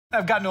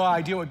I've got no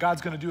idea what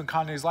God's gonna do in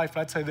Kanye's life,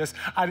 but I'd say this,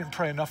 I didn't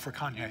pray enough for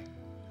Kanye.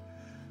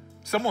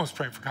 Someone was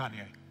praying for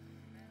Kanye.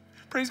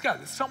 Praise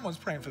God, someone's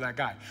praying for that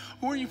guy.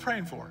 Who are you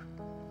praying for?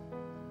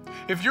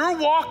 If you're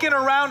walking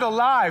around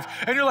alive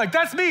and you're like,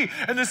 that's me,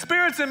 and the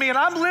Spirit's in me, and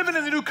I'm living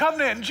in the new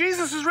covenant, and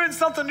Jesus has written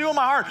something new in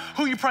my heart,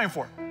 who are you praying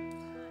for?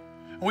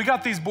 And we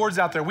got these boards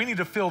out there. We need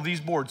to fill these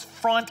boards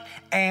front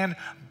and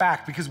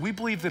back because we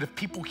believe that if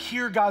people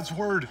hear God's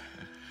word,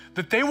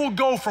 that they will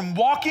go from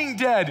walking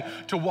dead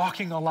to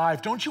walking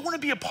alive. Don't you want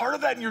to be a part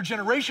of that in your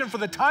generation for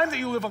the time that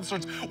you live on this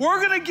earth?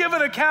 We're going to give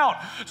an account.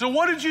 So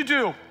what did you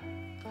do?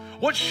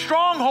 What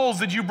strongholds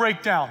did you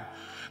break down?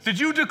 Did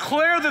you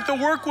declare that the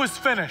work was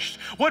finished?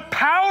 What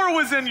power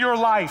was in your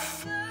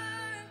life?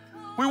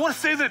 We want to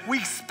say that we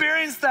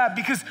experienced that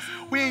because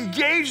we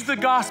engaged the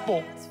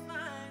gospel.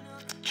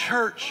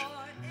 Church,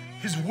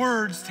 his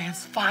word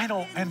stands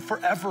final and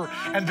forever,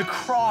 and the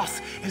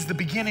cross is the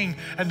beginning,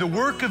 and the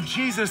work of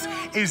Jesus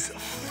is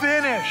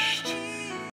finished.